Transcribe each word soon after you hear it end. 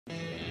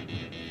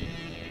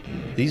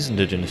These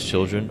Indigenous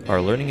children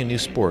are learning a new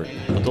sport,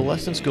 but the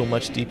lessons go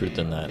much deeper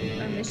than that.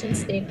 Our mission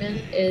statement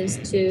is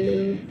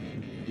to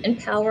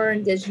empower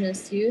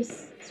Indigenous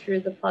youth through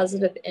the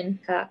positive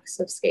impacts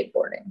of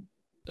skateboarding.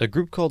 A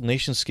group called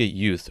Nation Skate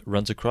Youth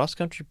runs a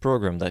cross-country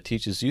program that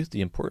teaches youth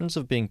the importance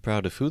of being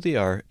proud of who they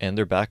are and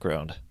their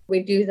background.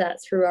 We do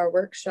that through our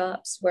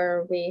workshops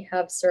where we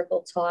have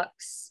circle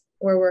talks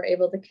where we're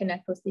able to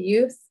connect with the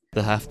youth.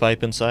 The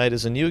Halfpipe Inside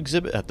is a new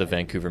exhibit at the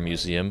Vancouver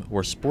Museum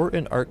where sport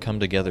and art come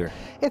together.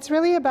 It's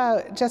really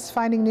about just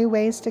finding new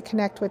ways to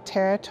connect with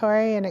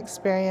territory and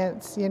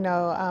experience,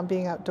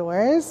 being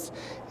outdoors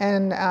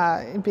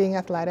and being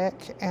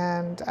athletic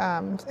and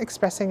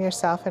expressing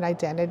yourself and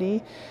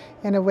identity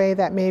in a way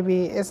that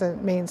maybe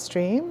isn't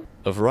mainstream.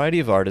 A variety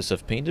of artists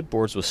have painted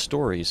boards with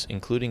stories,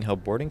 including how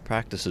boarding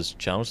practices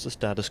challenge the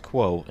status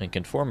quo and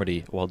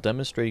conformity while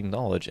demonstrating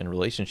knowledge and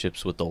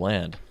relationships with the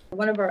land.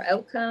 One of our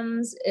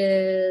outcomes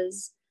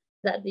is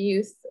that the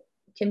youth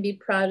can be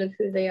proud of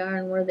who they are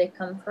and where they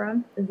come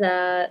from,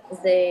 that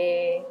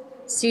they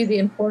see the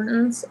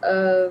importance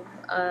of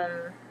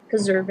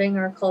preserving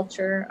our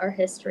culture, our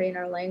history, and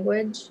our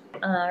language,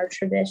 our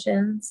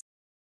traditions.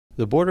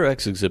 The Border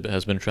X exhibit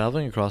has been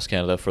traveling across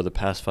Canada for the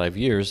past 5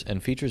 years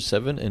and features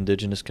 7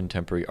 Indigenous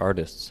contemporary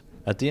artists.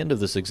 At the end of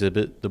this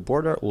exhibit, the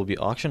board art will be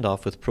auctioned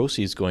off with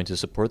proceeds going to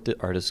support the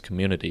artists'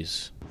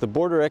 communities. The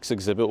Border X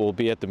exhibit will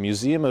be at the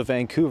Museum of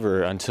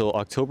Vancouver until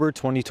October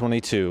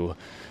 2022.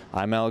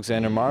 I'm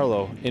Alexander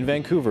Marleau in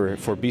Vancouver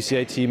for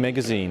BCIT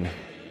Magazine.